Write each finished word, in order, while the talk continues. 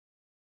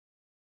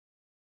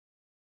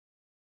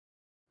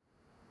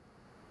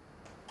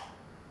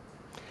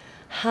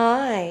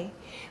Hi,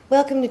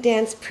 welcome to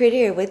Dance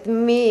Prettier with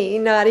me,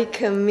 Naughty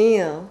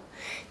Camille.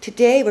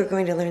 Today we're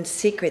going to learn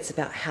secrets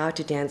about how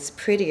to dance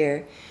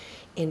prettier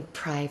in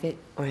private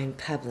or in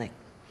public.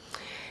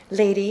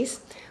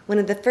 Ladies, one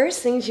of the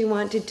first things you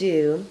want to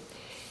do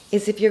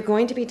is if you're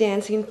going to be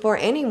dancing for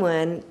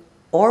anyone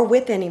or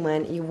with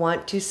anyone, you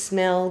want to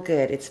smell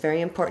good. It's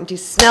very important to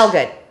smell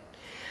good.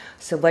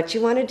 So what you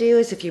want to do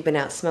is if you've been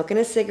out smoking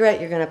a cigarette,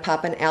 you're going to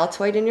pop an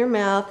Altoid in your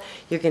mouth.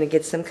 You're going to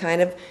get some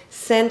kind of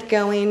scent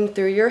going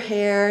through your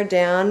hair,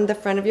 down the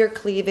front of your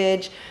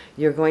cleavage.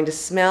 You're going to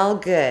smell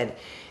good.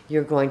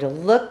 You're going to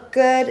look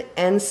good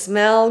and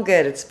smell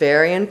good. It's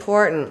very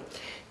important.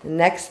 The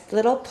next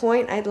little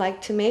point I'd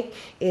like to make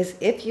is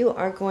if you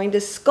are going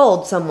to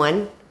scold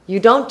someone,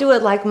 you don't do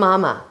it like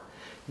mama.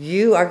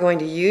 You are going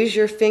to use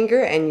your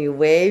finger and you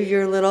wave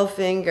your little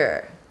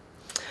finger.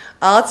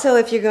 Also,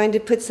 if you're going to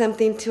put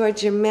something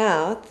towards your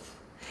mouth,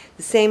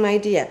 the same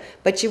idea.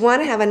 But you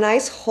want to have a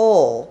nice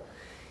hole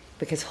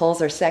because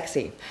holes are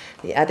sexy.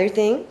 The other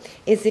thing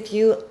is if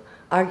you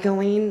are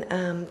going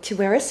to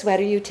wear a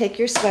sweater, you take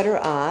your sweater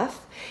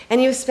off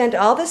and you've spent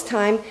all this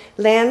time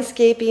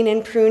landscaping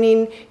and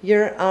pruning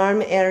your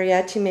arm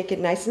area to make it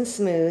nice and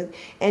smooth,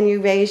 and you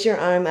raise your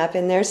arm up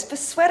and there's the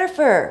sweater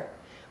fur.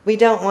 We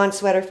don't want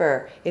sweater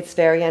fur. It's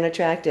very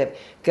unattractive.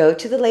 Go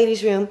to the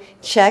ladies' room,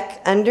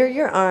 check under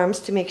your arms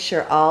to make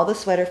sure all the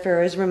sweater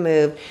fur is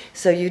removed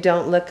so you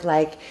don't look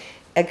like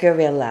a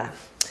gorilla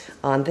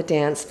on the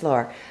dance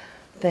floor.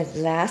 The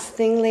last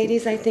thing,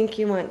 ladies, I think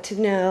you want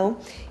to know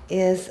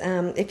is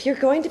if you're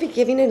going to be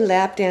giving a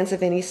lap dance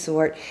of any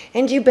sort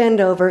and you bend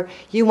over,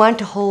 you want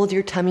to hold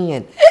your tummy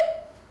in.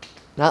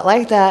 Not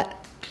like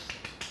that.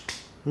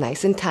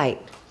 Nice and tight.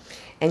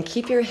 And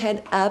keep your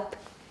head up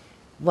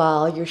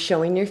while you're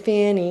showing your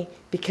fanny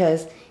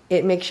because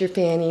it makes your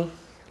fanny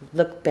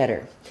look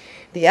better.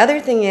 The other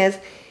thing is,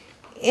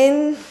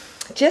 in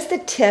just a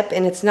tip,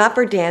 and it's not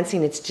for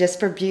dancing, it's just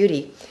for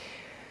beauty,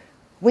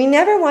 we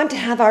never want to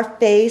have our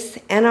face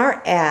and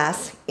our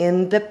ass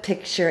in the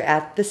picture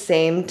at the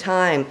same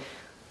time.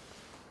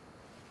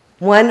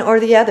 One or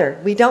the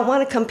other. We don't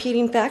want a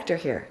competing factor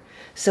here.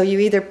 So you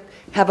either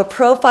have a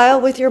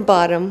profile with your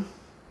bottom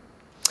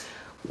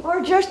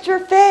or just your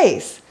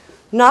face,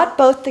 not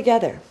both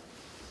together.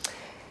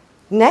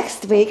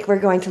 Next week, we're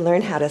going to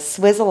learn how to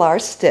swizzle our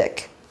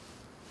stick.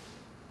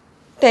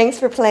 Thanks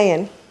for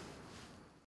playing.